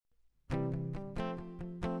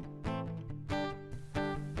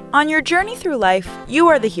On your journey through life, you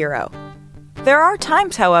are the hero. There are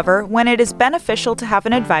times, however, when it is beneficial to have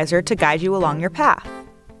an advisor to guide you along your path.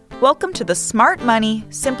 Welcome to the Smart Money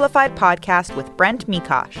Simplified podcast with Brent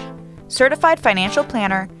Mikosh, certified financial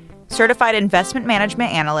planner, certified investment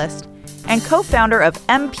management analyst, and co-founder of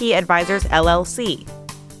MP Advisors LLC.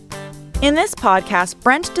 In this podcast,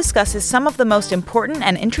 Brent discusses some of the most important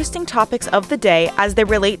and interesting topics of the day as they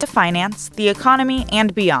relate to finance, the economy,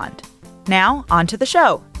 and beyond. Now, on to the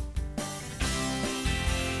show.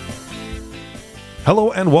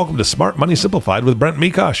 Hello and welcome to Smart Money Simplified with Brent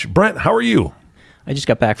Mikosh. Brent, how are you? I just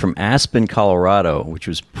got back from Aspen, Colorado, which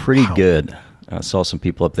was pretty good. I saw some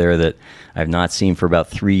people up there that I've not seen for about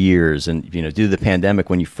 3 years. And, due to the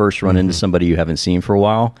pandemic, when you first run into somebody you haven't seen for a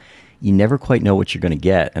while, you never quite know what you're going to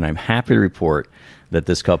get. And I'm happy to report that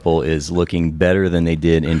this couple is looking better than they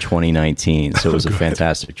did in 2019. So it was a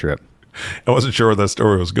fantastic trip. I wasn't sure where that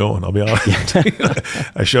story was going, I'll be honest.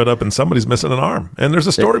 I showed up and somebody's missing an arm. And there's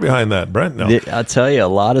a story behind that, Brent. No. I'll tell you, a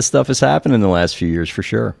lot of stuff has happened in the last few years for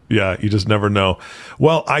sure. Yeah, you just never know.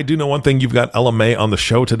 Well, I do know one thing. You've got Ella May on the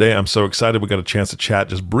show today. I'm so excited we got a chance to chat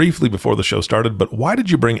just briefly before the show started. But why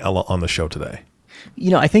did you bring Ella on the show today?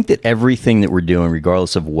 I think that everything that we're doing,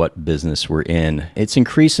 regardless of what business we're in, it's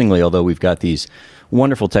increasingly, although we've got these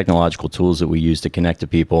wonderful technological tools that we use to connect to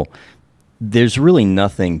people, there's really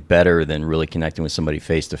nothing better than really connecting with somebody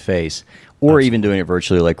face to face, or Absolutely. Even doing it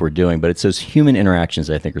virtually like we're doing. But it's those human interactions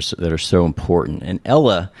I think that are so important. And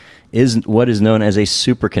Ella is what is known as a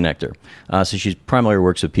super connector. So she primarily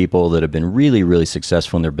works with people that have been really, really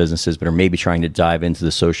successful in their businesses, but are maybe trying to dive into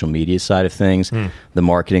the social media side of things, the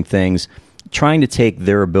marketing things, trying to take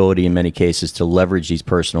their ability in many cases to leverage these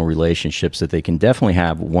personal relationships that they can definitely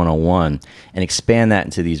have one-on-one and expand that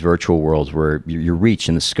into these virtual worlds where your reach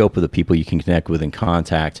and the scope of the people you can connect with and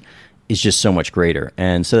contact is just so much greater.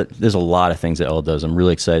 And so there's a lot of things that Ella does. I'm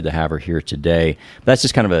really excited to have her here today. But that's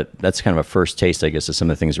just kind of a first taste, I guess, of some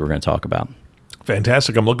of the things that we're going to talk about.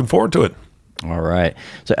 Fantastic. I'm looking forward to it. All right.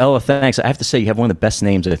 So Ella, thanks. I have to say you have one of the best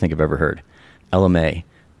names I think I've ever heard. Ella May.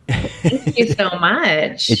 Thank you so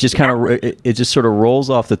much. It just it just sort of rolls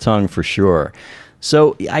off the tongue for sure.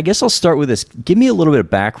 So I guess I'll start with this. Give me a little bit of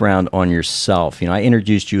background on yourself. I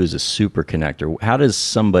introduced you as a super connector. How does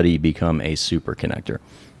somebody become a super connector?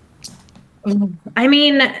 I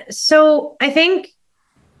mean, so I think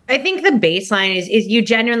the baseline is you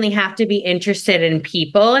genuinely have to be interested in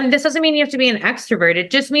people. And this doesn't mean you have to be an extrovert.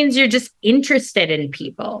 It just means you're just interested in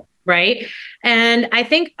people. Right. And I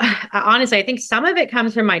think, honestly, I think some of it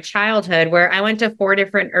comes from my childhood where I went to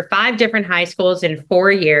 5 different high schools in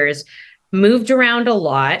 4 years, moved around a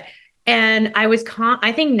lot. And I was,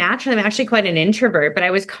 I think naturally, I'm actually quite an introvert, but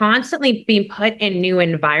I was constantly being put in new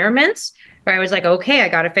environments where I was like, okay, I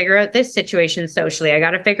got to figure out this situation socially. I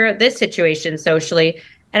got to figure out this situation socially.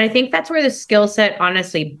 And I think that's where the skill set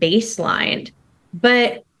honestly baselined.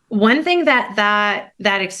 But one thing that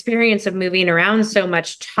experience of moving around so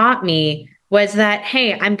much taught me was that,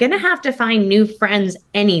 hey, I'm going to have to find new friends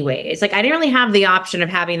anyways. Like I didn't really have the option of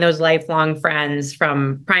having those lifelong friends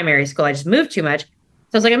from primary school. I just moved too much. So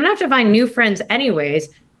I was like, I'm going to have to find new friends anyways.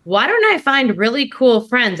 Why don't I find really cool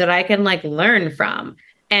friends that I can learn from?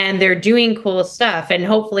 And they're doing cool stuff and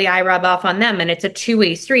hopefully I rub off on them and it's a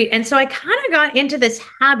two-way street. And so I kind of got into this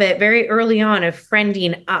habit very early on of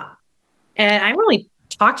friending up. And I really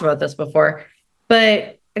talked about this before,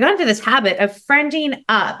 but I got into this habit of friending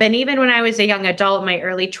up. And even when I was a young adult, my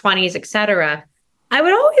early 20s, etc., I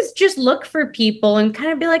would always just look for people and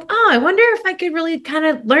kind of be like, oh, I wonder if I could really kind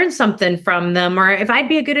of learn something from them or if I'd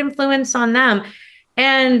be a good influence on them.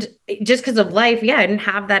 And just because of life, I didn't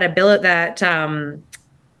have that ability,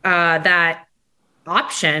 that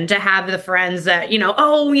option to have the friends that, I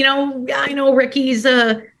know Ricky's,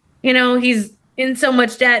 he's in so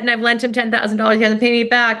much debt and I've lent him $10,000. He hasn't paid me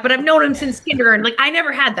back, but I've known him since kindergarten. I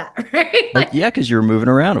never had that, right? Because you're moving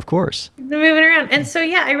around, of course. Moving around. And so,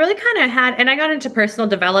 I really kind of and I got into personal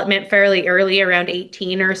development fairly early, around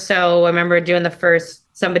 18 or so. I remember doing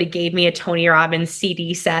somebody gave me a Tony Robbins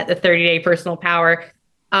CD set, the 30-day personal power.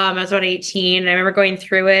 I was about 18 and I remember going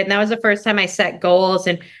through it. And that was the first time I set goals.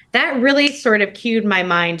 And that really sort of cued my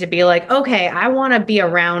mind to be like, okay, I want to be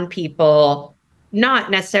around people,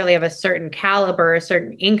 not necessarily of a certain caliber, a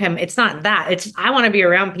certain income. It's not that. I want to be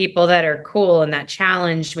around people that are cool and that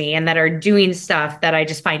challenge me and that are doing stuff that I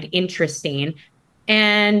just find interesting.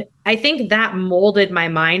 And I think that molded my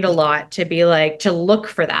mind a lot to be like, to look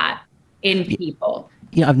for that in people.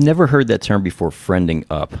 I've never heard that term before, friending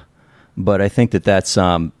up. But I think that's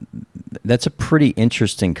a pretty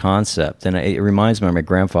interesting concept. And it reminds me, my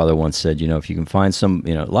grandfather once said, if you can find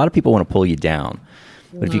a lot of people want to pull you down.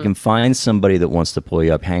 But if you can find somebody that wants to pull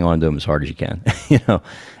you up, hang on to them as hard as you can, you know?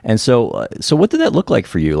 And so what did that look like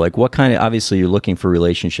for you? Like what kind of, obviously you're looking for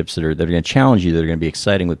relationships that are going to challenge you, that are going to be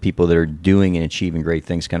exciting, with people that are doing and achieving great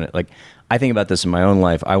things. Kind of like, I think about this in my own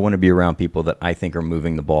life. I want to be around people that I think are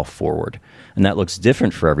moving the ball forward. And that looks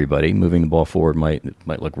different for everybody. Moving the ball forward might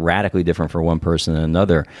look radically different for one person than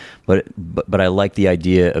another. But I like the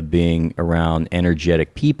idea of being around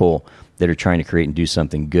energetic people that are trying to create and do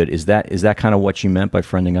something good. Is that kind of what you meant by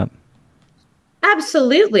friending up?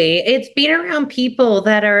 Absolutely. It's being around people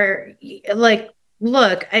that are like,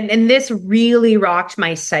 look, and this really rocked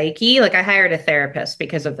my psyche. Like I hired a therapist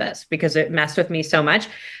because of this, because it messed with me so much.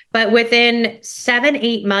 But within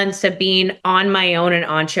 7-8 months of being on my own, an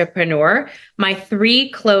entrepreneur, my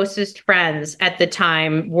 3 closest friends at the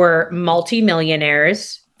time were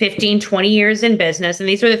multimillionaires, 15, 20 years in business. And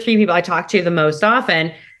these were the 3 people I talked to the most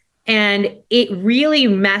often. And it really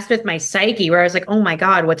messed with my psyche, where I was like, oh my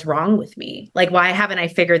God, what's wrong with me? Like, why haven't I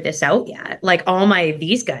figured this out yet? Like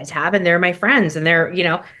these guys have, and they're my friends, and they're,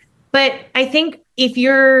 but I think if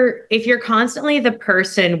you're constantly the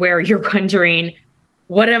person where you're wondering,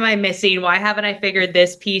 what am I missing? Why haven't I figured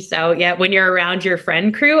this piece out yet? When you're around your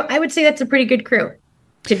friend crew, I would say that's a pretty good crew,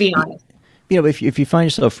 to be honest. If you find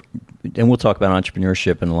yourself, and we'll talk about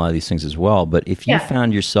entrepreneurship and a lot of these things as well, but if you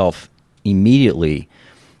found yourself immediately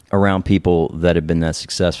around people that have been that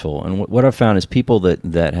successful, and what I've found is people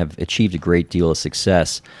that have achieved a great deal of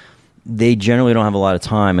success, they generally don't have a lot of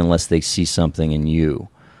time unless they see something in you,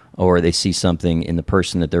 or they see something in the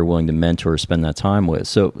person that they're willing to mentor or spend that time with.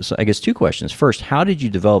 So I guess 2 questions. First, how did you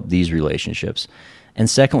develop these relationships? And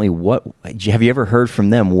secondly, have you ever heard from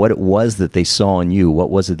them what it was that they saw in you? What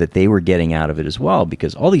was it that they were getting out of it as well?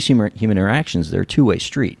 Because all these human interactions, they're a two-way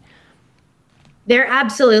street. They're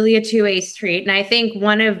absolutely a two-way street. And I think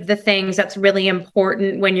one of the things that's really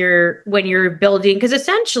important when you're building, because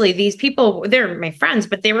essentially these people, they're my friends,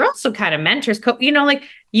 but they were also kind of mentors, like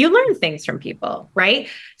you learn things from people, right?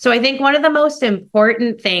 So I think one of the most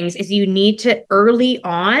important things is you need to, early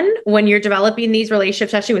on when you're developing these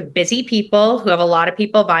relationships, especially with busy people who have a lot of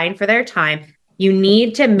people vying for their time, you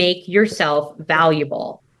need to make yourself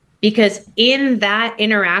valuable. Because in that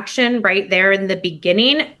interaction right there in the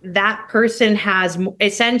beginning, that person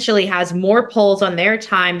essentially has more pulls on their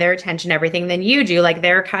time, their attention, everything than you do. Like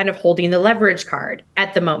they're kind of holding the leverage card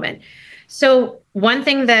at the moment. So one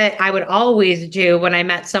thing that I would always do when I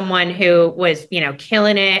met someone who was,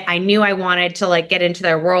 killing it, I knew I wanted to like get into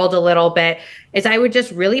their world a little bit, is I would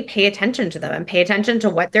just really pay attention to them and pay attention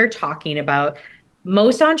to what they're talking about.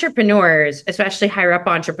 Most entrepreneurs, especially higher up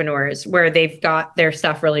entrepreneurs, where they've got their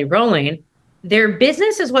stuff really rolling, their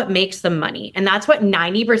business is what makes them money. And that's what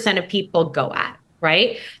 90% of people go at,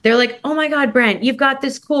 right? They're like, oh my God, Brent, you've got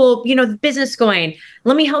this cool, business going.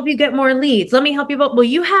 Let me help you get more leads. Let me help you. Well,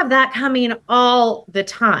 you have that coming all the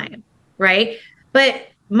time, right? But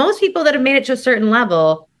most people that have made it to a certain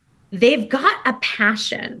level, they've got a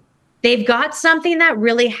passion. They've got something that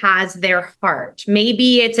really has their heart.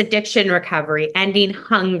 Maybe it's addiction recovery, ending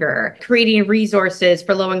hunger, creating resources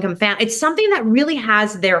for low-income families. It's something that really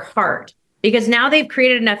has their heart, because now they've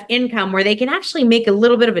created enough income where they can actually make a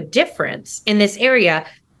little bit of a difference in this area.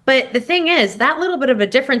 But the thing is, that little bit of a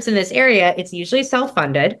difference in this area, it's usually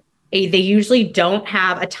self-funded. They usually don't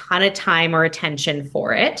have a ton of time or attention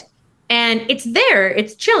for it. And it's there,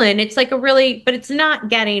 it's chilling. It's like but it's not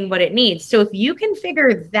getting what it needs. So if you can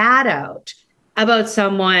figure that out about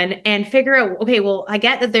someone and figure out, okay, well, I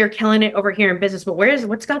get that they're killing it over here in business, but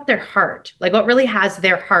what's got their heart? Like what really has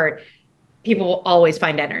their heart? People will always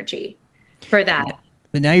find energy for that.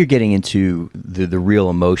 But now you're getting into the real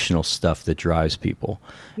emotional stuff that drives people.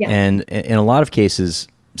 Yeah. And in a lot of cases,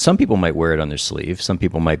 some people might wear it on their sleeve. Some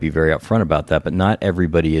people might be very upfront about that, but not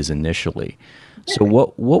everybody is initially. So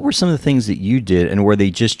what were some of the things that you did, and were they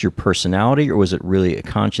just your personality, or was it really a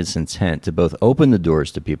conscious intent to both open the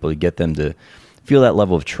doors to people, to get them to feel that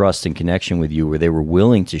level of trust and connection with you, where they were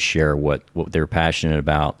willing to share what they're passionate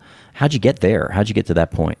about? How'd you get there? How'd you get to that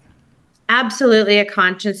point? Absolutely a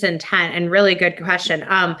conscious intent, and really good question.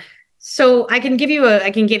 So I can give you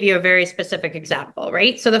a very specific example,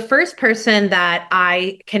 right? So the first person that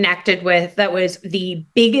I connected with that was the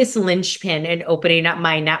biggest linchpin in opening up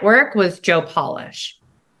my network was Joe Polish.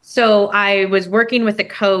 So I was working with a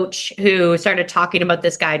coach who started talking about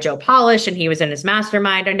this guy, Joe Polish, and he was in his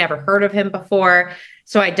mastermind. I never heard of him before.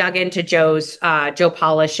 So I dug into Joe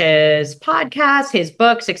Polish's podcast, his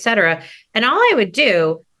books, etc. And all I would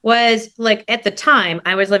do was, like, at the time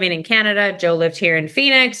I was living in Canada, Joe lived here in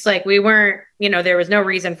Phoenix. Like, we weren't, there was no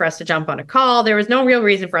reason for us to jump on a call. There was no real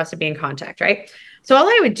reason for us to be in contact, right? So all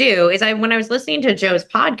I would do is when I was listening to Joe's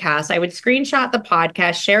podcast, I would screenshot the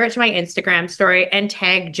podcast, share it to my Instagram story, and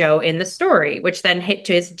tag Joe in the story, which then hit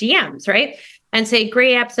to his DMs, right? And say,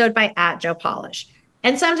 great episode by @JoePolish.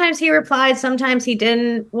 And sometimes he replied, sometimes he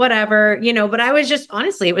didn't, whatever, but I was just,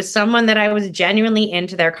 honestly, it was someone that I was genuinely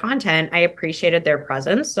into their content. I appreciated their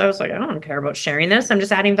presence. So I was like, I don't care about sharing this. I'm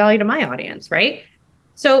just adding value to my audience, right?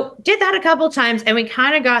 So did that a couple times, and we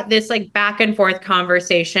kind of got this like back and forth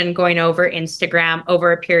conversation going over Instagram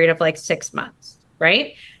over a period of like 6 months,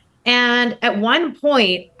 right? And at one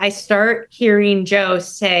point, I start hearing Joe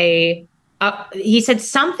say, he said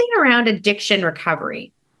something around addiction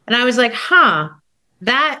recovery. And I was like,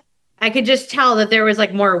 that I could just tell that there was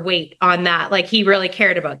like more weight on that. Like he really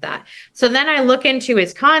cared about that. So then I look into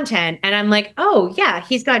his content and I'm like, oh yeah,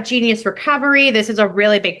 he's got Genius Recovery. This is a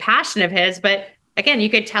really big passion of his, but again, you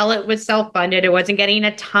could tell it was self-funded. It wasn't getting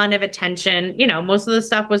a ton of attention. Most of the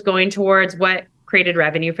stuff was going towards what created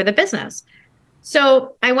revenue for the business.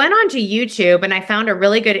 So I went onto YouTube and I found a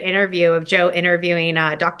really good interview of Joe interviewing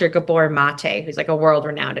Dr. Gabor Mate, who's like a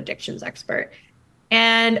world-renowned addictions expert.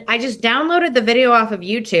 And I just downloaded the video off of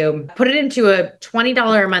YouTube, put it into a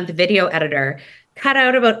 $20 a month video editor, cut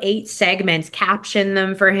out about 8 segments, captioned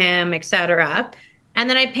them for him, etc. And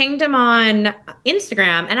then I pinged him on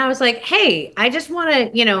Instagram and I was like, hey, I just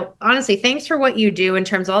want to, honestly, thanks for what you do in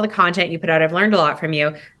terms of all the content you put out. I've learned a lot from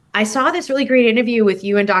you. I saw this really great interview with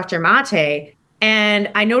you and Dr. Mate. And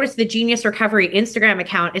I noticed the Genius Recovery Instagram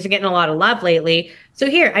account isn't getting a lot of love lately. So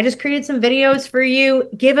here, I just created some videos for you.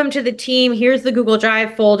 Give them to the team. Here's the Google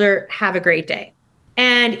Drive folder. Have a great day.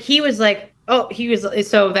 And he was like,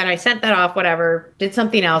 so then I sent that off, whatever, did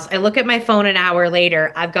something else. I look at my phone an hour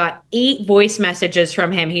later. I've got 8 voice messages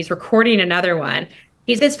from him. He's recording another one.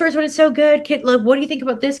 He says, this first one is so good. Kid, look, what do you think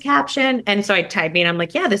about this caption? And so I type in, I'm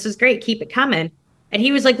like, yeah, this is great. Keep it coming. And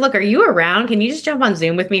he was like, look, are you around? Can you just jump on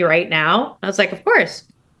Zoom with me right now? I was like, of course.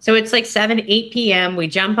 So it's like 8 p.m. We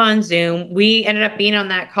jump on Zoom. We ended up being on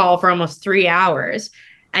that call for almost 3 hours.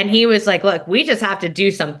 And he was like, look, we just have to do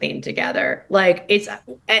something together. Like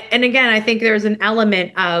and again, I think there's an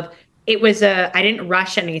element of, I didn't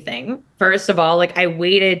rush anything. First of all, like I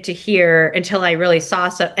waited to hear until I really saw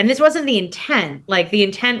stuff. And this wasn't the intent. Like the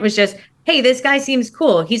intent was just, hey, this guy seems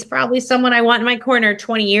cool. He's probably someone I want in my corner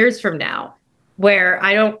 20 years from now, where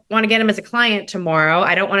I don't want to get him as a client tomorrow.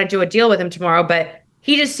 I don't want to do a deal with him tomorrow, but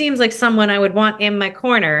he just seems like someone I would want in my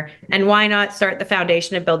corner. And why not start the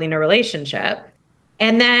foundation of building a relationship?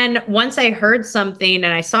 And then once I heard something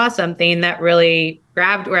and I saw something that really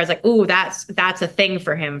grabbed, where I was like, ooh, that's a thing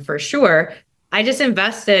for him for sure. I just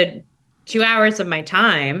invested 2 hours of my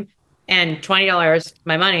time and $20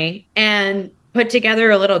 my money and put together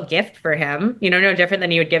a little gift for him, no different than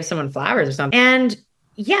you would give someone flowers or something. And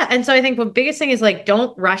yeah. And so I think the biggest thing is like,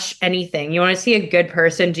 don't rush anything. You want to see a good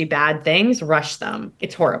person do bad things, rush them.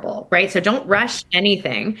 It's horrible, right? So don't rush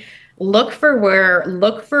anything. Look for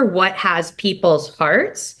what has people's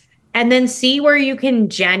hearts, and then see where you can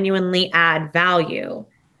genuinely add value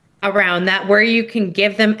around that, where you can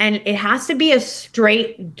give them, and it has to be a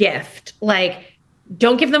straight gift. Like,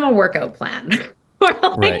 don't give them a workout plan.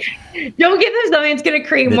 Right. Don't give them something that's going to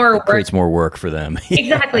create more work. Creates more work for them.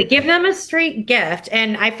 Exactly. Give them a straight gift.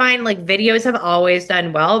 And I find like videos have always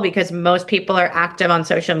done well because most people are active on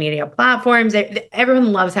social media platforms.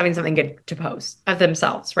 Everyone loves having something good to post of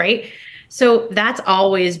themselves, right? So that's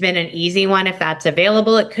always been an easy one if that's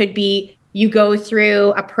available. It could be you go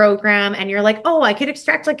through a program and you're like, oh, I could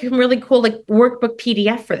extract like a really cool like workbook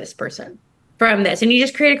PDF for this person from this. And you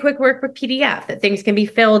just create a quick workbook PDF that things can be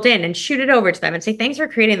filled in and shoot it over to them and say, thanks for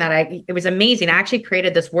creating that. It was amazing. I actually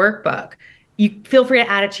created this workbook. You feel free to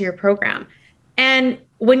add it to your program. And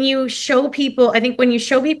when you show people, I think when you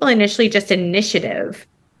show people initially just initiative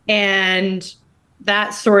and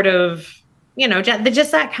that sort of,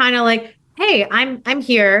 just that kind of like, hey, I'm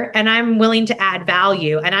here and I'm willing to add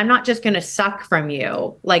value and I'm not just going to suck from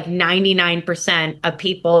you like 99% of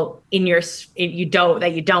people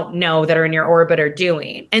that you don't know that are in your orbit are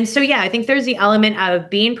doing. And so, yeah, I think there's the element of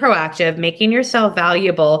being proactive, making yourself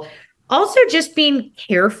valuable, also just being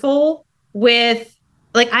careful with,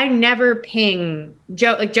 like, I never ping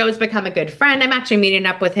Joe. Like, Joe's become a good friend. I'm actually meeting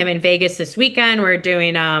up with him in Vegas this weekend. We're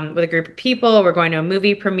doing with a group of people. We're going to a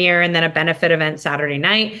movie premiere and then a benefit event Saturday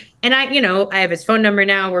night. And I have his phone number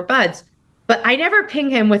now. We're buds. But I never ping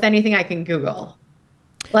him with anything I can Google.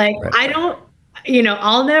 Like, right. I don't,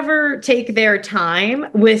 I'll never take their time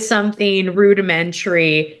with something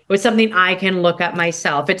rudimentary, with something I can look up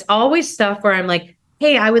myself. It's always stuff where I'm like,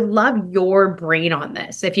 hey, I would love your brain on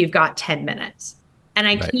this if you've got 10 minutes. and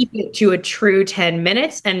I Right. keep it to a true 10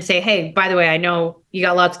 minutes and say, hey, by the way, I know you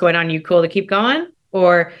got lots going on. You cool to keep going?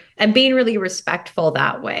 And being really respectful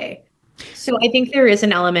that way. So I think there is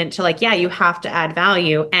an element to like, yeah, you have to add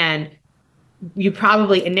value, and you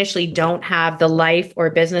probably initially don't have the life or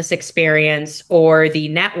business experience or the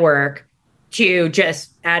network to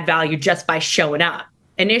just add value just by showing up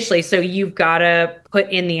initially. So you've got to put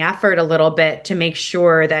in the effort a little bit to make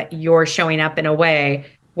sure that you're showing up in a way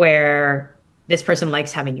where this person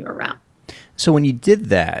likes having you around. So when you did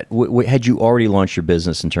that, had you already launched your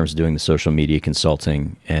business in terms of doing the social media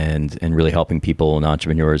consulting and really helping people and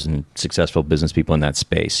entrepreneurs and successful business people in that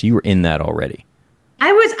space? You were in that already.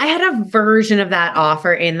 I had a version of that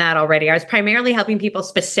offer in that already. I was primarily helping people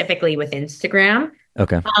specifically with Instagram.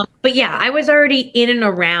 Okay. But yeah, I was already in and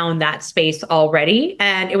around that space already.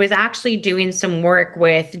 And it was actually doing some work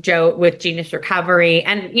with Genius Recovery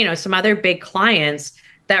and, some other big clients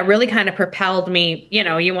that really kind of propelled me.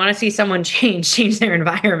 You want to see someone change their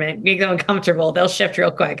environment, make them uncomfortable, they'll shift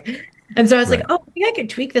real quick. And so I was Right. like, oh, maybe I could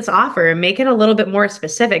tweak this offer and make it a little bit more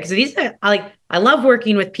specific. So I love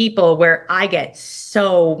working with people where I get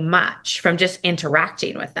so much from just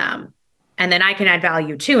interacting with them. And then I can add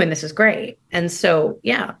value too. And this is great. And so,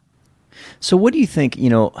 yeah. So what do you think,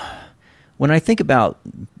 when I think about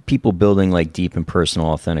people building like deep and personal,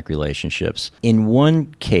 authentic relationships, in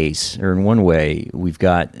one case or in one way, we've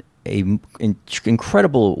got a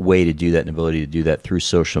incredible way to do that, and ability to do that through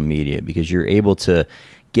social media, because you're able to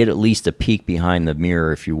get at least a peek behind the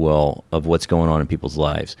mirror, if you will, of what's going on in people's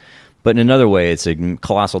lives. But in another way, it's a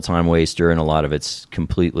colossal time waster, and a lot of it's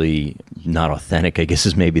completely not authentic, I guess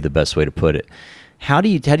is maybe the best way to put it. How do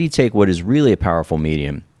you take what is really a powerful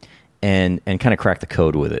medium and kind of crack the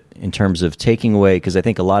code with it in terms of taking away, because I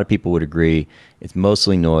think a lot of people would agree it's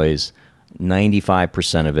mostly noise.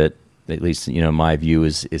 95% of it, at least my view,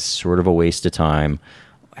 is sort of a waste of time.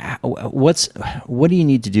 What do you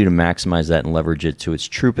need to do to maximize that and leverage it to its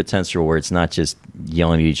true potential, where it's not just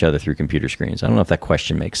yelling at each other through computer screens? I don't know if that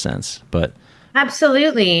question makes sense, but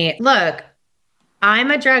Absolutely. Look,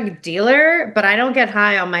 I'm a drug dealer, but I don't get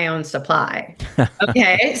high on my own supply.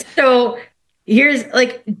 Okay. So here's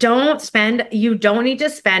like, you don't need to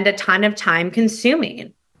spend a ton of time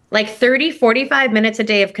consuming. Like 30, 45 minutes a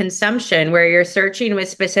day of consumption where you're searching with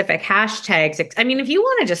specific hashtags. I mean, if you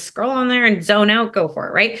want to just scroll on there and zone out, go for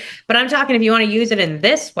it, right? But I'm talking if you want to use it in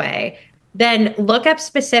this way, then look up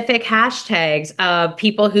specific hashtags of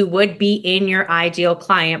people who would be in your ideal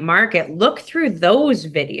client market. Look through those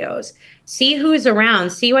videos, see who's around,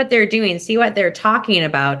 see what they're doing, see what they're talking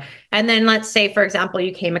about. And then let's say, for example,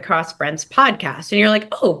 you came across Brent's podcast and you're like,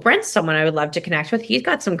 oh, Brent's someone I would love to connect with. He's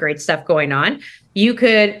got some great stuff going on. You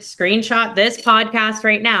could screenshot this podcast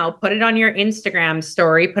right now, put it on your Instagram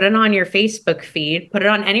story, put it on your Facebook feed, put it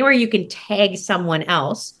on anywhere you can tag someone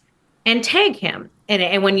else and tag him.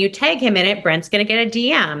 And when you tag him in it, Brent's going to get a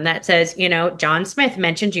DM that says, John Smith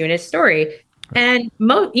mentioned you in his story. And you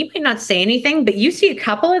might not say anything, but you see a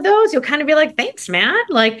couple of those, you'll kind of be like, thanks, man.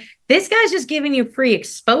 Like, this guy's just giving you free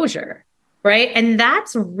exposure, right? And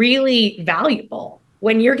that's really valuable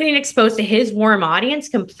when you're getting exposed to his warm audience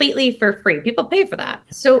completely for free. People pay for that.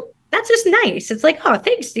 So that's just nice. It's like, oh,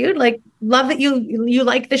 thanks, dude. Like, love that you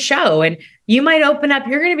like the show. And you might open up,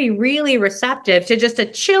 you're going to be really receptive to just a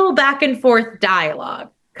chill back and forth dialogue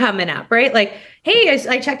coming up, right? Like, hey,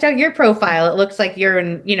 I checked out your profile. It looks like you're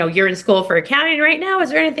in school for accounting right now. Is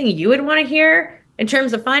there anything you would want to hear in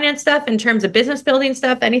terms of finance stuff, in terms of business building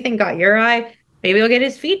stuff? Anything got your eye? Maybe you'll get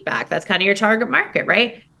his feedback. That's kind of your target market,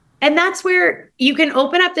 right? And that's where you can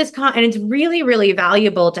open up this and it's really, really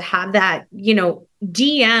valuable to have that.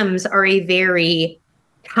 DMs are a very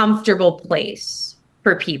comfortable place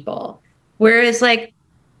for people. Whereas like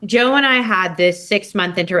Joe and I had this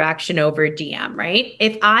 6-month interaction over DM, right?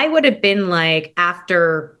 If I would have been like,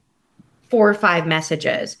 after 4 or 5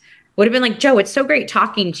 messages, would have been like, Joe, it's so great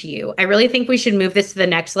talking to you. I really think we should move this to the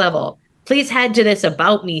next level. Please head to this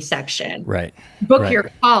about me section. Right. Book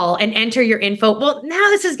your call and enter your info. Well,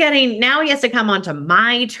 now he has to come onto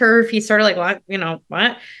my turf. He's sort of like,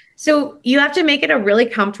 what? So you have to make it a really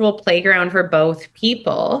comfortable playground for both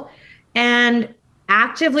people and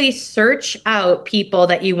actively search out people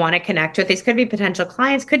that you want to connect with. These could be potential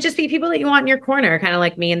clients, could just be people that you want in your corner, kind of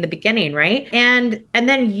like me in the beginning, right? And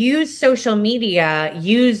then use social media,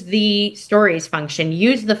 use the stories function,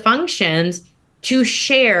 use the functions to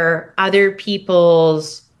share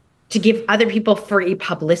to give other people free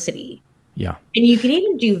publicity. Yeah. And you can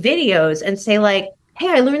even do videos and say like, hey,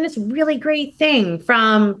 I learned this really great thing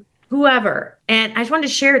from whoever, and I just wanted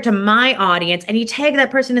to share it to my audience. And you tag that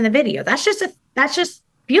person in the video. That just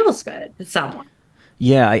feels good to someone.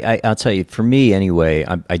 Yeah, I'll tell you, for me anyway,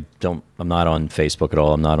 I'm not on Facebook at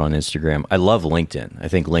all. I'm not on Instagram. I love LinkedIn. I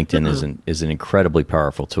think LinkedIn is an incredibly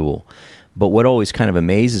powerful tool. But what always kind of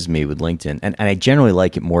amazes me with LinkedIn, and I generally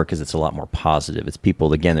like it more because it's a lot more positive. It's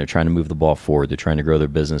people, again, they're trying to move the ball forward. They're trying to grow their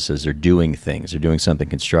businesses. They're doing things. They're doing something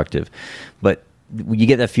constructive. But you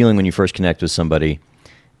get that feeling when you first connect with somebody,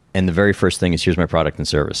 and the very first thing is, here's my product and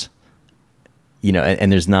service.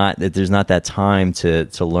 And there's not that time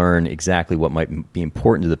to learn exactly what might be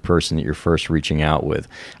important to the person that you're first reaching out with.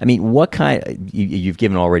 I mean, you've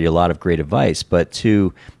given already a lot of great advice, but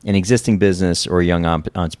to an existing business or a young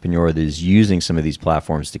entrepreneur that is using some of these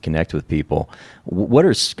platforms to connect with people, what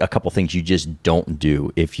are a couple things you just don't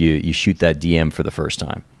do if you shoot that DM for the first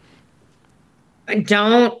time?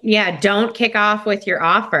 Don't kick off with your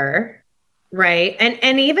offer, right?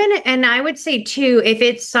 And I would say too, if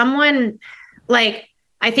it's someone, like,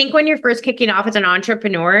 I think when you're first kicking off as an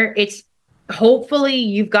entrepreneur, it's hopefully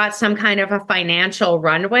you've got some kind of a financial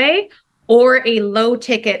runway or a low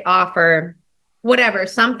ticket offer, whatever,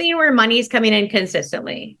 something where money's coming in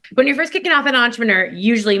consistently. When you're first kicking off an entrepreneur,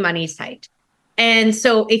 usually money's tight. And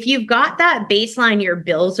so if you've got that baseline, your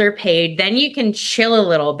bills are paid, then you can chill a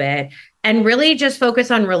little bit and really just focus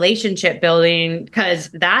on relationship building, because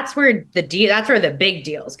that's where the big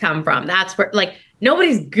deals come from. That's where, like,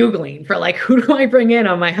 nobody's Googling for, like, who do I bring in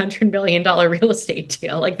on my $100 million real estate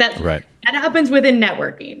deal? Like that happens within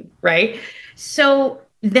networking, right? So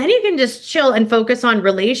then you can just chill and focus on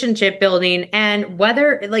relationship building. And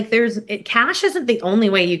whether, like, cash isn't the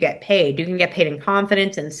only way you get paid. You can get paid in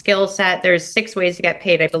confidence and skill set. There's 6 ways to get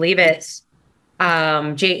paid. I believe it's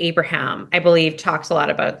Jay Abraham, I believe, talks a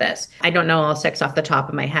lot about this. I don't know all 6 off the top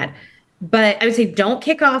of my head, but I would say don't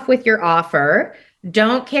kick off with your offer.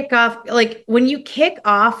 Don't kick off, like, when you kick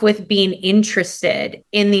off with being interested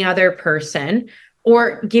in the other person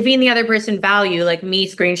or giving the other person value, like me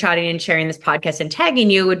screenshotting and sharing this podcast and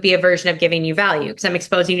tagging you would be a version of giving you value, because I'm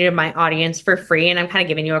exposing you to my audience for free and I'm kind of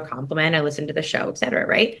giving you a compliment. I listen to the show, et cetera,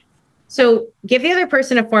 right? So give the other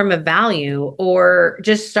person a form of value, or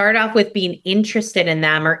just start off with being interested in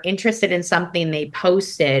them or interested in something they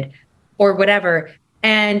posted or whatever,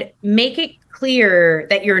 and make it clear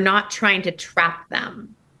that you're not trying to trap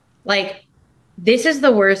them. Like, this is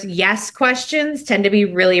the worst. Yes questions tend to be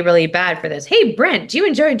really, really bad for this. Hey, Brent, do you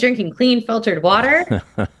enjoy drinking clean filtered water?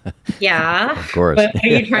 Yeah. Of course. But are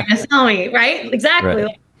you trying to sell me? Right? Exactly.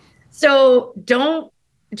 Right. So don't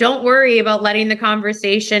worry about letting the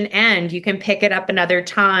conversation end. You can pick it up another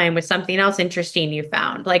time with something else interesting you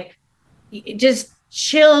found. Like, just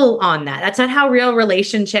chill on that. That's not how real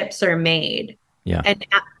relationships are made. Yeah.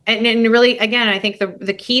 And really, again, I think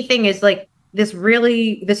the key thing is, like, this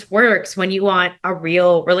works when you want a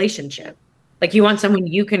real relationship. Like, you want someone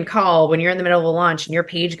you can call when you're in the middle of a launch and your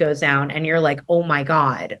page goes down and you're like, oh my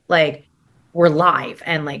God, like, we're live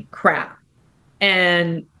and, like, crap.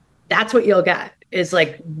 And that's what you'll get, is,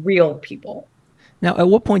 like, real people. Now, at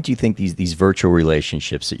what point do you think these virtual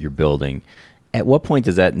relationships that you're building, at what point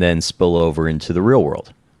does that then spill over into the real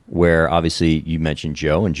world? Where obviously you mentioned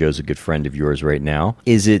Joe, and Joe's a good friend of yours right now.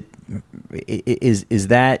 Is that,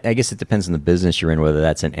 I guess it depends on the business you're in, whether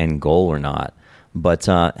that's an end goal or not. But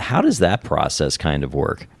how does that process kind of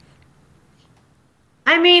work?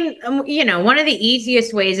 I mean, one of the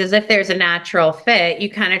easiest ways is, if there's a natural fit, you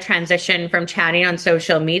kind of transition from chatting on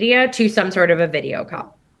social media to some sort of a video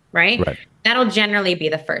call, right? That'll generally be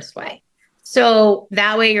the first way. So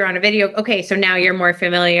that way you're on a video. Okay, so now you're more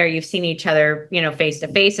familiar. You've seen each other, face to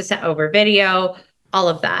face, over video, all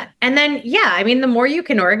of that. And then, the more you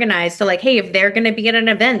can organize. So, like, hey, if they're going to be at an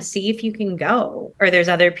event, see if you can go, or there's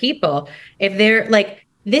other people. If they're like,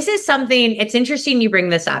 this is something, it's interesting you bring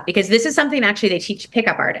this up, because this is something actually they teach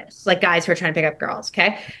pickup artists, like guys who are trying to pick up girls.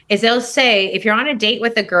 Okay. Is they'll say, if you're on a date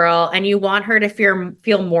with a girl and you want her to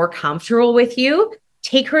feel more comfortable with you,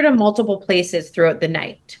 take her to multiple places throughout the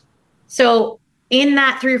night. So in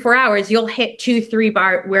that 3 or 4 hours, you'll hit 2-3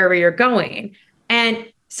 bar wherever you're going.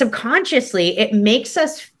 And subconsciously, it makes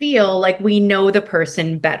us feel like we know the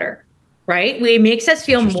person better, right? It makes us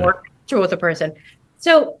feel more comfortable with the person.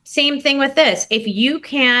 So same thing with this. If you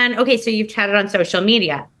can, so you've chatted on social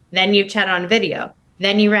media, then you've chatted on video,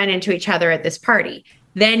 then you ran into each other at this party.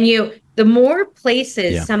 Then the more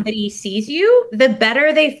places somebody sees you, the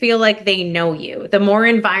better they feel like they know you, the more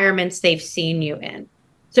environments they've seen you in.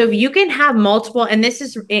 So if you can have multiple, and this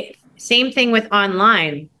is same thing with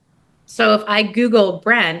online. So if I Google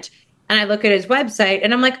Brent and I look at his website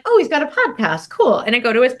and I'm like, oh, he's got a podcast. Cool. And I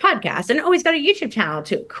go to his podcast, and oh, he's got a YouTube channel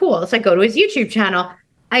too. Cool. So I go to his YouTube channel.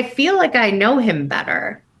 I feel like I know him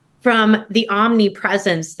better from the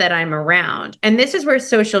omnipresence that I'm around. And this is where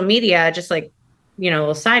social media just, like,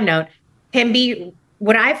 little side note, can be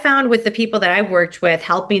what I found with the people that I've worked with,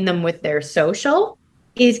 helping them with their social,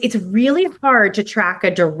 is it's really hard to track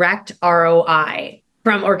a direct ROI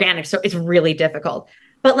from organic. So it's really difficult.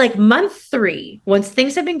 But like month 3, once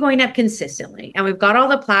things have been going up consistently and we've got all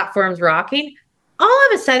the platforms rocking, all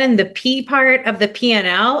of a sudden the P part of the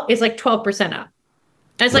P&L is like 12% up.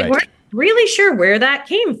 And it's like, we're not really sure where that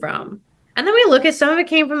came from. And then we look at some of it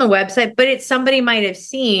came from the website, but it's somebody might have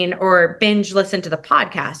seen or binge listened to the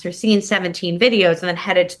podcast or seen 17 videos and then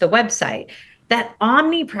headed to the website. That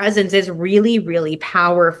omnipresence is really, really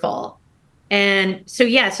powerful. And so,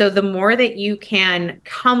 so the more that you can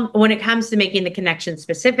come when it comes to making the connection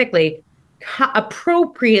specifically,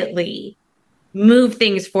 appropriately move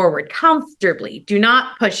things forward comfortably. Do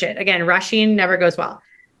not push it. Again, rushing never goes well.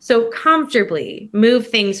 So comfortably move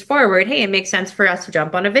things forward. Hey, it makes sense for us to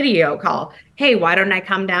jump on a video call. Hey, why don't I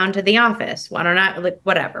come down to the office? Why don't I, like,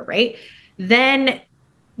 whatever, right? Then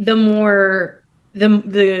the more,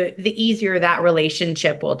 the easier that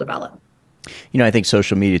relationship will develop. I think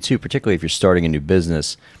social media too, particularly if you're starting a new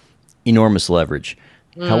business, enormous leverage.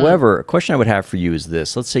 However, a question I would have for you is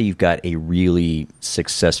this. Let's say you've got a really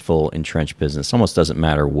successful entrenched business. Almost doesn't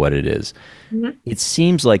matter what it is. Mm-hmm. It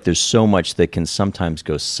seems like there's so much that can sometimes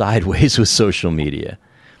go sideways with social media,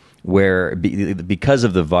 where because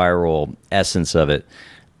of the viral essence of it,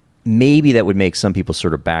 maybe that would make some people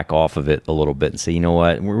sort of back off of it a little bit and say, you know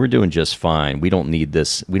what, we're doing just fine. We don't need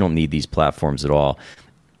this. We don't need these platforms at all.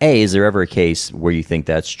 Is there ever a case where you think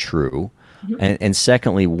that's true? Mm-hmm. And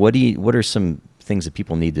secondly, what are some things that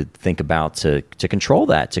people need to think about to control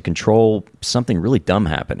that, to control something really dumb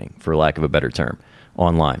happening, for lack of a better term,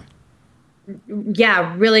 online?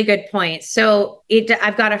 Yeah, really good point. So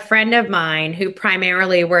I've got a friend of mine who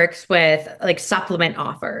primarily works with like supplement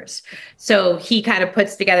offers. So he kind of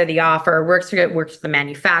puts together the offer, works with the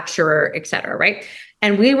manufacturer, et cetera, right?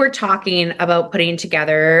 And we were talking about putting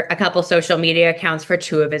together a couple social media accounts for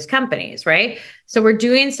 2 of his companies, right? So we're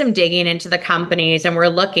doing some digging into the companies and we're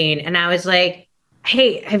looking, and I was like,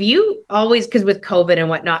 hey, have you always, because with COVID and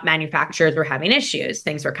whatnot, manufacturers were having issues.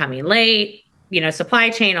 Things were coming late, supply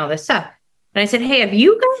chain, all this stuff. And I said, hey, have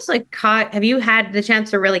you guys have you had the chance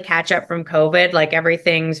to really catch up from COVID? Like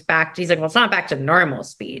everything's back. He's like, well, it's not back to normal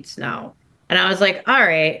speeds. No. And I was like, all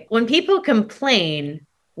right, when people complain,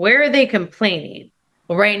 where are they complaining?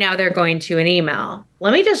 Well, right now they're going to an email.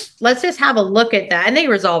 Let's just have a look at that. And they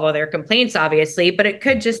resolve all their complaints, obviously, but it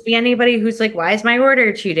could just be anybody who's like, why is my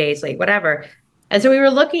order 2 days late? Whatever. And so we were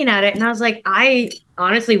looking at it and I was like, I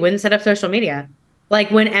honestly wouldn't set up social media.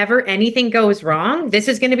 Like whenever anything goes wrong, this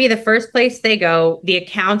is going to be the first place they go. The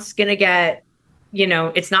account's going to get,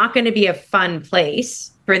 it's not going to be a fun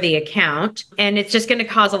place for the account. And it's just going to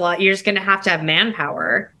cause a lot. You're just going to have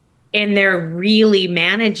manpower, and they're really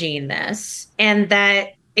managing this. And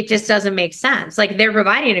that it just doesn't make sense. Like they're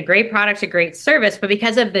providing a great product, a great service, but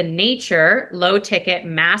because of the nature, low ticket,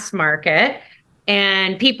 mass market,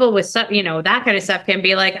 and people with that kind of stuff can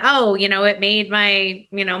be like, oh, it made my,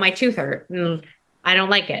 my tooth hurt. And I don't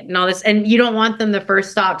like it and all this. And you don't want them the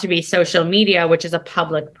first stop to be social media, which is a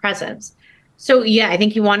public presence. So yeah, I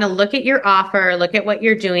think you want to look at your offer, look at what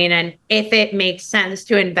you're doing, and if it makes sense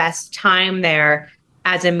to invest time there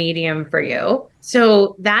as a medium for you.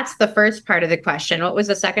 So that's the first part of the question. What was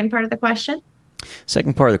the second part of the question?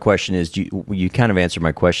 Second part of the question is, you kind of answered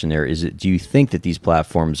my question there. Do you think that these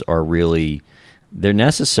platforms are really, they're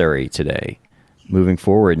necessary today moving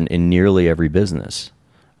forward in nearly every business?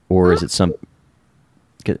 Or is it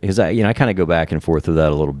because I kind of go back and forth with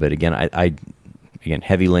that a little bit. Again, I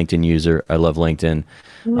heavy LinkedIn user. I love LinkedIn.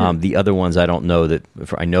 The other ones I don't know that.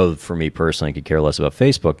 I know for me personally, I could care less about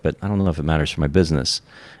Facebook, but I don't know if it matters for my business.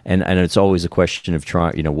 And it's always a question of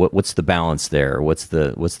trying. What's the balance there? What's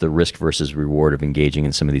the risk versus reward of engaging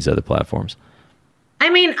in some of these other platforms?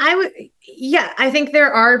 I mean, I think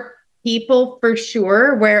there are people for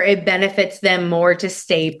sure where it benefits them more to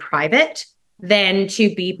stay private than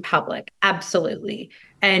to be public. Absolutely.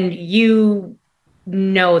 And you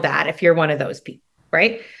know that if you're one of those people,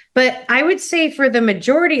 right? But I would say for the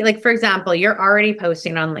majority, like for example, you're already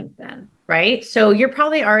posting on LinkedIn, right? So you're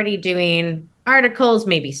probably already doing articles,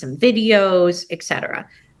 maybe some videos, etc.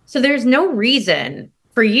 So there's no reason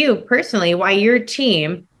for you personally why your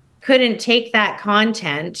team couldn't take that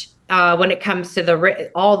content when it comes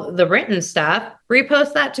to all the written stuff,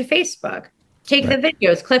 repost that to Facebook. Take the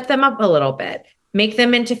videos, clip them up a little bit, make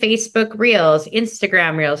them into Facebook Reels,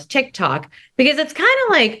 Instagram Reels, TikTok, because it's kind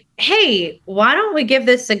of like, hey, why don't we give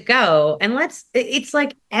this a go? And it's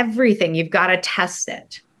like everything, you've got to test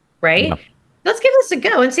it, right? Yeah. Let's give this a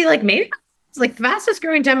go and see, like, maybe It's like the fastest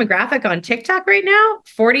growing demographic on TikTok right now,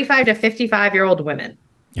 45 to 55-year-old women.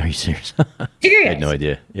 Are you serious? Serious. I had no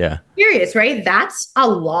idea. Yeah. Serious, right? That's a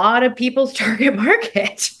lot of people's target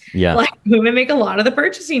market. Yeah. Like women make a lot of the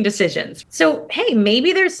purchasing decisions. So, hey,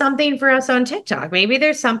 maybe there's something for us on TikTok. Maybe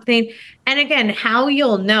there's something. And again, how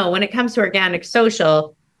you'll know when it comes to organic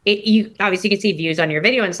social, you obviously can see views on your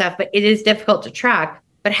video and stuff, but it is difficult to track.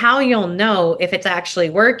 But how you'll know if it's actually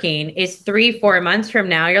working is 3-4 months from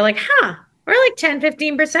now, you're like, we're like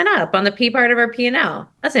 10-15% up on the P part of our P&L.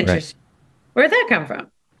 That's interesting. Right. Where'd that come from?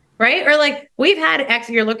 Right? Or like we've had X,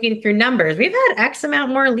 you're looking through numbers. We've had X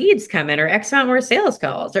amount more leads come in or X amount more sales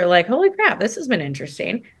calls. Or like, holy crap, this has been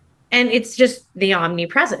interesting. And it's just the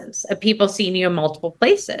omnipresence of people seeing you in multiple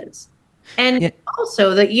places. And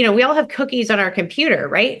also that, we all have cookies on our computer,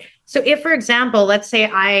 right? So if, for example, let's say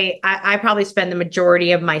I probably spend the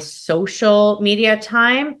majority of my social media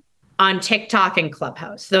time on TikTok and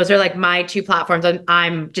Clubhouse. Those are like my two platforms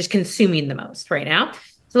I'm just consuming the most right now.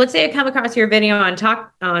 So let's say I come across your video on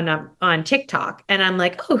TikTok and I'm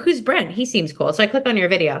like, oh, who's Brent? He seems cool. So I click on your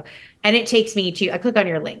video and I click on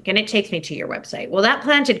your link and it takes me to your website. Well, that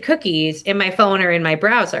planted cookies in my phone or in my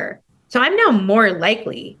browser. So I'm now more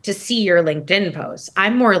likely to see your LinkedIn posts.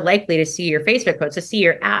 I'm more likely to see your Facebook posts, to see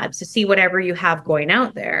your ads, to see whatever you have going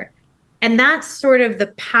out there. And that's sort of the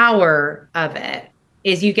power of it,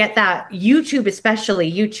 is you get that YouTube,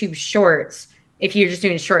 especially YouTube Shorts. If you're just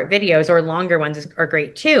doing short videos, or longer ones are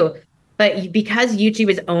great too. But because YouTube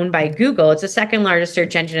is owned by Google, it's the second largest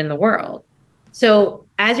search engine in the world. So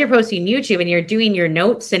as you're posting YouTube and you're doing your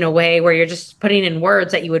notes in a way where you're just putting in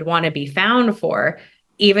words that you would want to be found for,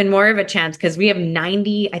 even more of a chance, because we have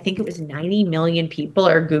 90 million people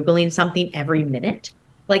are Googling something every minute.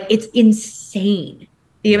 Like it's insane,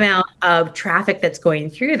 the amount of traffic that's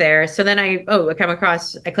going through there. So then I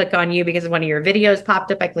click on you because one of your videos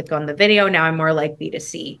popped up. I click on the video. Now I'm more likely to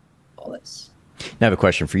see all this. Now I have a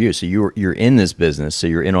question for you. So you're in this business. So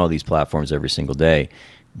you're in all these platforms every single day.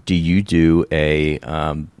 Do you do a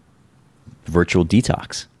virtual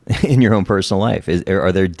detox in your own personal life?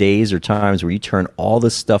 Are there days or times where you turn all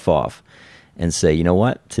this stuff off and say, you know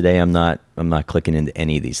what, today I'm not clicking into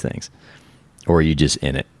any of these things, or are you just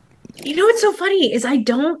in it? What's so funny is I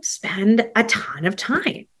don't spend a ton of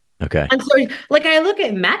time. Okay. And so like I look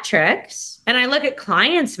at metrics and I look at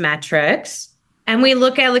clients' metrics and we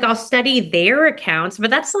look at I'll study their accounts, but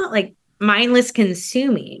that's not like mindless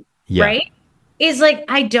consuming, right? Is I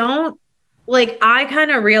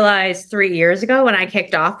kind of realized 3 years ago when I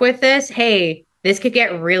kicked off with this, hey, this could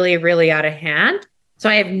get really, really out of hand. So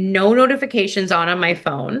I have no notifications on my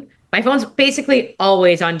phone. My phone's basically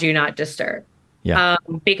always on do not disturb. Yeah.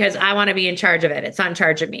 Because I want to be in charge of it. It's not in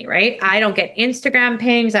charge of me, right? I don't get Instagram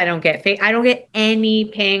pings. I don't get any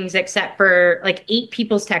pings except for 8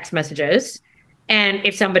 people's text messages, and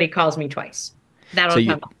if somebody calls me twice, that'll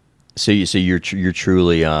come up. So you're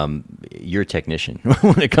truly you're a technician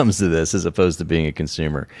when it comes to this, as opposed to being a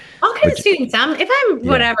consumer. I'll consume some. If I'm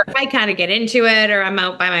whatever, if I kind of get into it, or I'm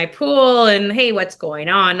out by my pool and hey, what's going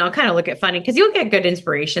on? I'll kind of look at funny, because you'll get good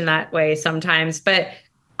inspiration that way sometimes, but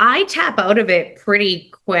I tap out of it pretty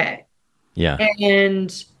quick. Yeah.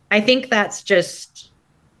 And I think that's just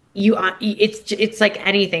it's like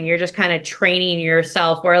anything. You're just kind of training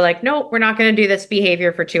yourself where nope, we're not going to do this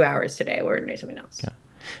behavior for 2 hours today. We're going to do something else. Okay.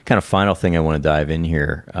 Kind of final thing I want to dive in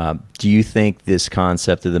here. Do you think this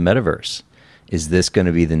concept of the metaverse, is this going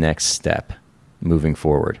to be the next step moving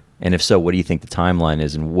forward? And if so, what do you think the timeline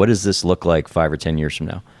is? And what does this look like 5 or 10 years from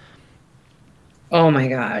now? Oh my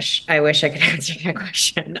gosh, I wish I could answer that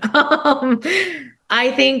question.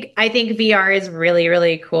 I think VR is really,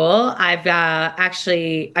 really cool. I've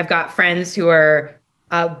got friends who are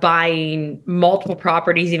buying multiple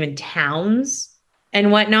properties, even towns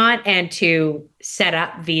and whatnot, and to set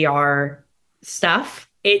up VR stuff.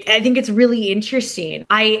 I think it's really interesting.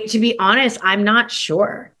 To be honest, I'm not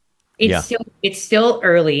sure. It's still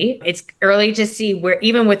early. It's early to see where,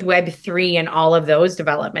 even with Web3 and all of those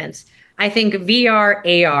developments. I think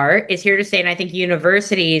VR, AR is here to stay. And I think the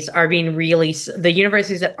universities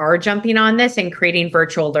that are jumping on this and creating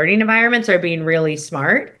virtual learning environments are being really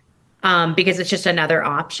smart, because it's just another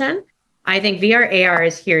option. I think VR, AR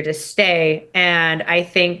is here to stay. And I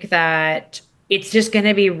think that it's just going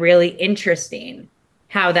to be really interesting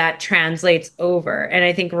how that translates over. And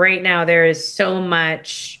I think right now there's so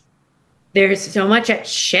much at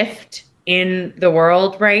shift in the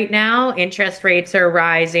world right now. Interest rates are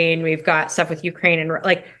rising. We've got stuff with Ukraine,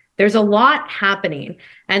 and there's a lot happening.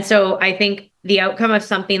 And so I think the outcome of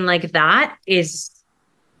something like that is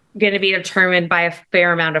going to be determined by a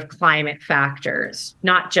fair amount of climate factors,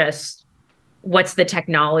 not just what's the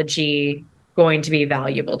technology going to be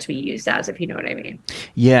valuable to be used as, if you know what I mean.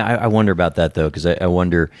 Yeah, I wonder about that though, because I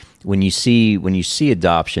wonder when you see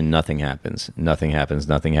adoption, nothing happens, nothing happens,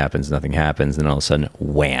 nothing happens, nothing happens, and all of a sudden,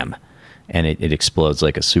 wham, and it explodes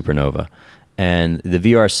like a supernova. And the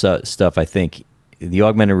VR stuff, I think, the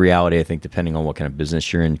augmented reality, I think, depending on what kind of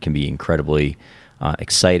business you're in, can be incredibly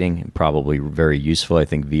exciting and probably very useful. I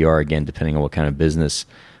think VR, again, depending on what kind of business,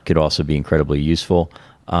 could also be incredibly useful.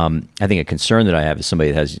 I think a concern that I have is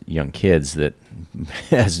somebody that has young kids that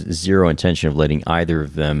has zero intention of letting either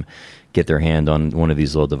of them get their hand on one of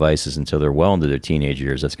these little devices until they're well into their teenage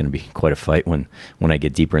years. That's going to be quite a fight when I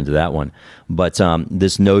get deeper into that one. But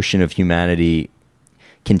this notion of humanity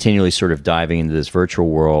continually sort of diving into this virtual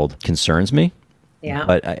world concerns me. Yeah.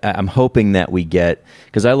 But I'm hoping that we get,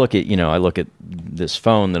 because I look at this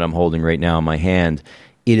phone that I'm holding right now in my hand.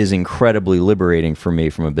 It is incredibly liberating for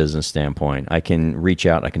me from a business standpoint. I can reach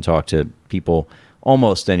out, I can talk to people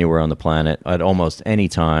almost anywhere on the planet at almost any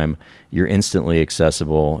time. You're instantly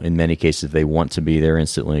accessible. In many cases, if they want to be, they're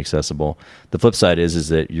instantly accessible. The flip side is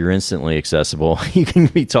that you're instantly accessible. You can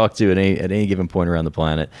be talked to at any given point around the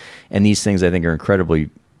planet. And these things, I think, are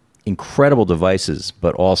incredible devices,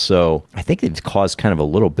 but also I think they've caused kind of a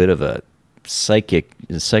little bit of a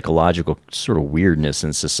psychological sort of weirdness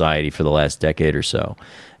in society for the last decade or so.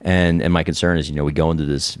 And my concern is, we go into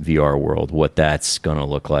this VR world, what that's going to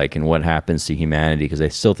look like and what happens to humanity, because I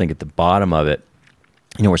still think at the bottom of it,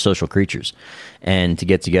 we're social creatures. And to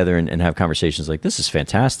get together and have conversations like this is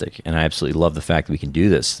fantastic. And I absolutely love the fact that we can do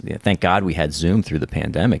this. Thank God we had Zoom through the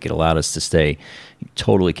pandemic. It allowed us to stay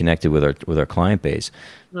totally connected with our client base.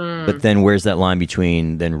 But then where's that line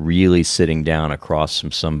between then really sitting down across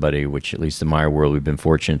from somebody, which at least in my world, we've been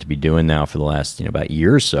fortunate to be doing now for the last about a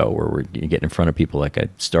year or so, where we're getting in front of people like I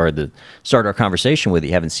started our conversation with that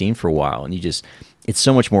you haven't seen for a while. And it's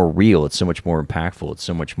so much more real. It's so much more impactful. It's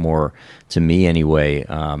so much more, to me anyway,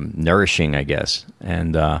 nourishing, I guess.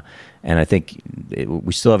 And I think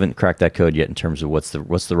we still haven't cracked that code yet in terms of what's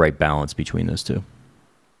the right balance between those two.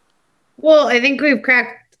 Well, I think we've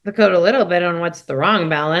cracked the code a little bit on what's the wrong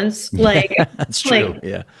balance. Like that's true.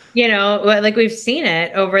 Yeah. Like we've seen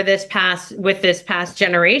it over this past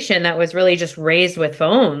generation that was really just raised with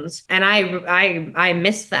phones. And I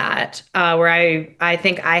miss that, where I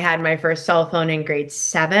think I had my first cell phone in grade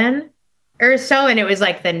 7 or so. And it was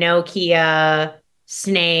like the Nokia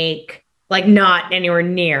Snake, like not anywhere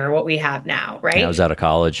near what we have now, right? Yeah, I was out of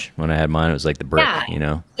college when I had mine. It was like the brick,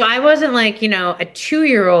 So I wasn't like, a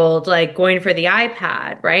 2-year-old like going for the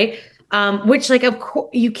iPad, right? Which like, of course,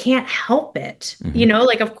 you can't help it. Mm-hmm.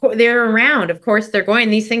 Like, of course, they're around. Of course, they're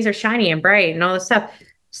going. These things are shiny and bright and all this stuff.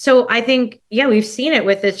 So I think, we've seen it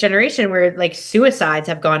with this generation where like suicides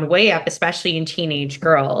have gone way up, especially in teenage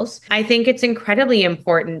girls. I think it's incredibly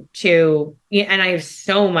important to, and I have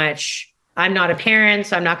so much. I'm not a parent,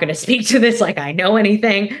 so I'm not going to speak to this like I know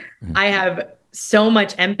anything. Mm-hmm. I have so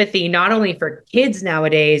much empathy, not only for kids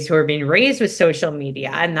nowadays who are being raised with social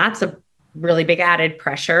media, and that's a really big added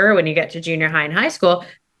pressure when you get to junior high and high school,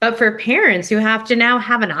 but for parents who have to now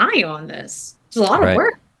have an eye on this. It's a lot of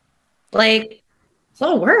work. Like, it's a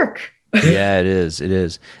lot of work. Yeah, it is. It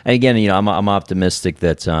is. And again, I'm optimistic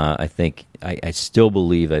that I think I still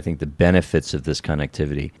believe I think the benefits of this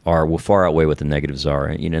connectivity will far outweigh what the negatives are.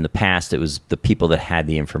 In the past, it was the people that had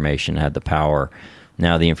the information, had the power.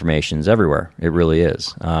 Now the information is everywhere. It really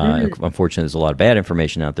is. Unfortunately, there's a lot of bad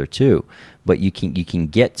information out there too. But you can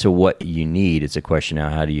get to what you need. It's a question now: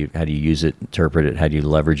 how do you use it, interpret it, how do you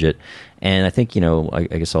leverage it? And I think I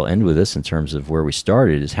guess I'll end with this in terms of where we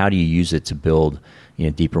started: is how do you use it to build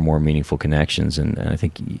deeper, more meaningful connections. And I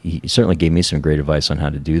think he certainly gave me some great advice on how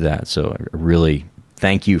to do that. So I really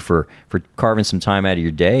thank you for carving some time out of your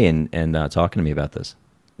day and talking to me about this.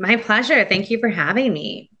 My pleasure. Thank you for having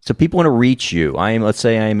me. So people want to reach you. Let's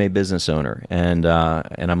say I am a business owner and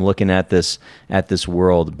I'm looking at this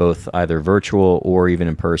world, both either virtual or even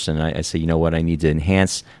in person. I say, I need to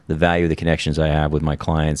enhance the value of the connections I have with my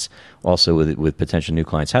clients, also with potential new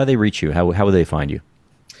clients. How do they reach you? How will they find you?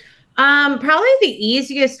 Probably the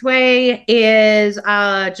easiest way is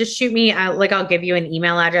just shoot me. I'll give you an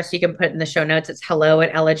email address you can put in the show notes. It's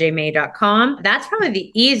hello@ellajmay.com. That's probably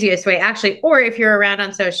the easiest way, actually. Or if you're around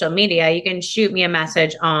on social media, you can shoot me a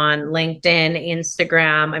message on LinkedIn,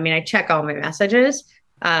 Instagram. I mean, I check all my messages.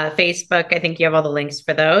 Facebook, I think you have all the links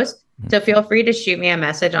for those. So feel free to shoot me a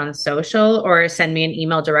message on social or send me an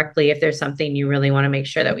email directly if there's something you really want to make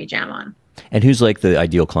sure that we jam on. And who's like the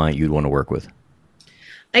ideal client you'd want to work with?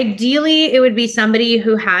 Ideally, it would be somebody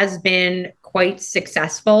who has been quite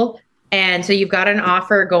successful. And so you've got an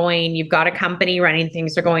offer going, you've got a company running,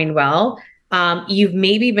 things are going well. You've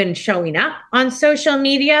maybe been showing up on social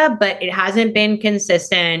media, but it hasn't been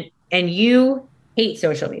consistent, and you hate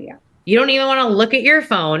social media. You don't even want to look at your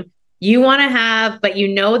phone. You want to have, but you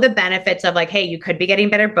know the benefits of like, hey, you could be getting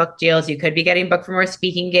better book deals. You could be getting booked for more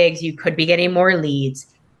speaking gigs. You could be getting more leads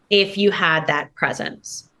if you had that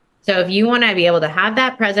presence. So if you want to be able to have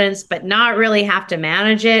that presence, but not really have to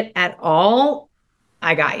manage it at all,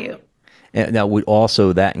 I got you. And now, would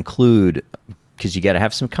also that include, because you got to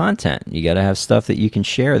have some content, you got to have stuff that you can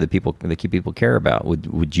share that people care about.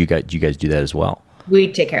 Would you guys do that as well?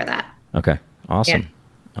 We take care of that. Okay, awesome, yeah.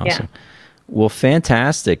 Awesome. Yeah. Well,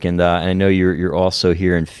 fantastic, and I know you're also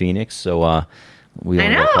here in Phoenix, so we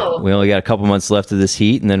only got a couple months left of this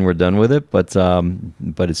heat, and then we're done with it. But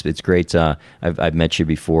it's great. I've met you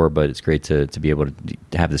before, but it's great to be able to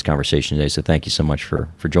have this conversation today. So thank you so much for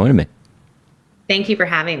joining me. Thank you for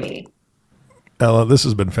having me, Ella. This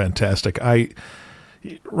has been fantastic. Right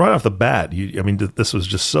off the bat, this was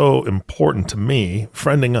just so important to me.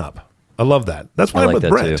 Friending up. I love that. That's why I'm with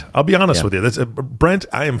Brent. Too. I'll be honest with you. Brent,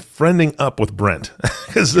 I am friending up with Brent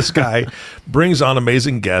because this guy brings on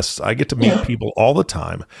amazing guests. I get to meet people all the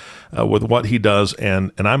time with what he does,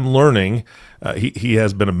 and I'm learning. He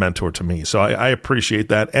has been a mentor to me. So I appreciate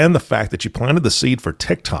that. And the fact that you planted the seed for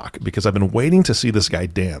TikTok, because I've been waiting to see this guy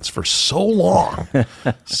dance for so long.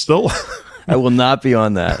 I will not be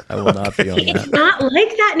on that. It's not like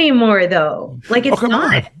that anymore, though. Like, it's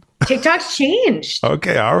not. TikTok's changed.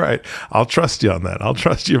 Okay, all right. I'll trust you on that. I'll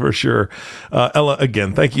trust you for sure. Ella,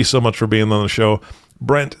 again, thank you so much for being on the show.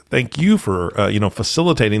 Brent, thank you for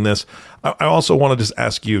facilitating this. I also want to just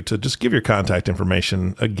ask you to just give your contact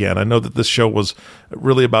information again. I know that this show was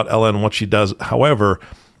really about Ella and what she does. However,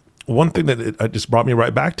 one thing that it just brought me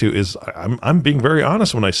right back to is I'm being very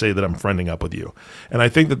honest when I say that I'm friending up with you. And I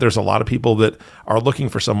think that there's a lot of people that are looking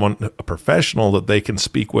for someone, a professional, that they can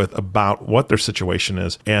speak with about what their situation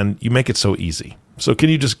is. And you make it so easy. So can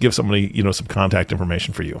you just give somebody, some contact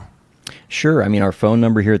information for you? Sure. I mean, our phone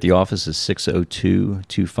number here at the office is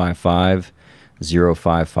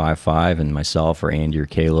 602-255-0555, and myself or Andy or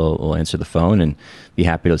Kayla will answer the phone and be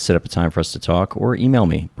happy to set up a time for us to talk, or email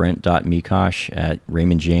me,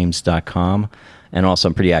 brent.mikosh@raymondjames.com. And also,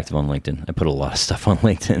 I'm pretty active on LinkedIn. I put a lot of stuff on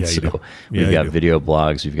LinkedIn. We've got video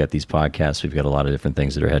blogs, we've got these podcasts, we've got a lot of different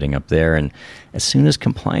things that are heading up there. And as soon as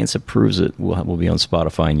compliance approves it, we'll be on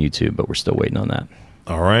Spotify and YouTube, but we're still waiting on that.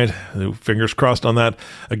 All right. Fingers crossed on that.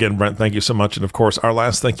 Again, Brent, thank you so much. And of course, our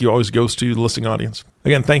last thank you always goes to the listening audience.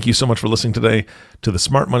 Again, thank you so much for listening today to the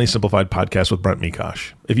Smart Money Simplified podcast with Brent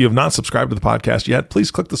Mikosh. If you have not subscribed to the podcast yet, please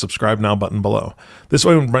click the subscribe now button below. This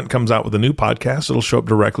way, when Brent comes out with a new podcast, it'll show up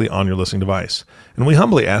directly on your listening device. And we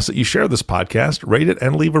humbly ask that you share this podcast, rate it,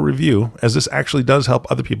 and leave a review, as this actually does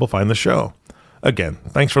help other people find the show. Again,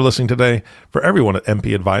 thanks for listening today. For everyone at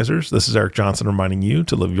MP Advisors, this is Eric Johnson reminding you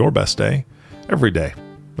to live your best day every day.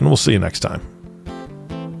 And we'll see you next time.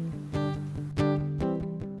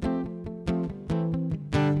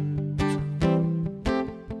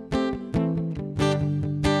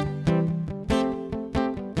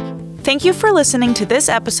 Thank you for listening to this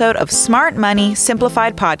episode of Smart Money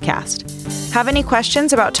Simplified Podcast. Have any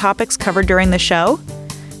questions about topics covered during the show?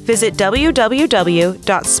 Visit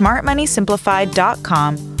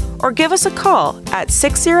www.smartmoneysimplified.com or give us a call at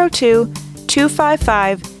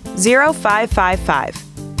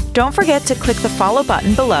 602-255-0555. Don't forget to click the follow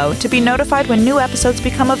button below to be notified when new episodes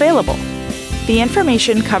become available. The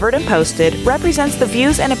information covered and posted represents the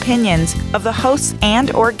views and opinions of the hosts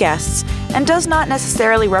and/or guests and does not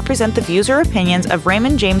necessarily represent the views or opinions of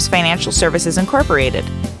Raymond James Financial Services Incorporated.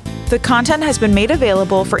 The content has been made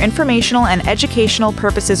available for informational and educational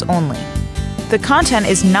purposes only. The content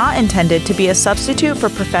is not intended to be a substitute for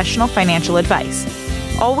professional financial advice.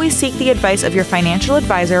 Always seek the advice of your financial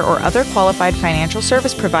advisor or other qualified financial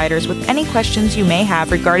service providers with any questions you may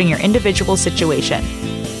have regarding your individual situation.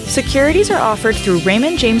 Securities are offered through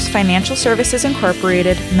Raymond James Financial Services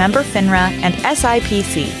Incorporated, member FINRA, and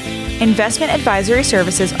SIPC. Investment advisory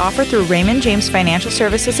services offered through Raymond James Financial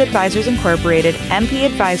Services Advisors Incorporated, MP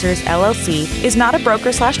Advisors LLC, is not a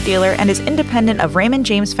broker/dealer and is independent of Raymond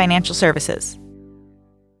James Financial Services.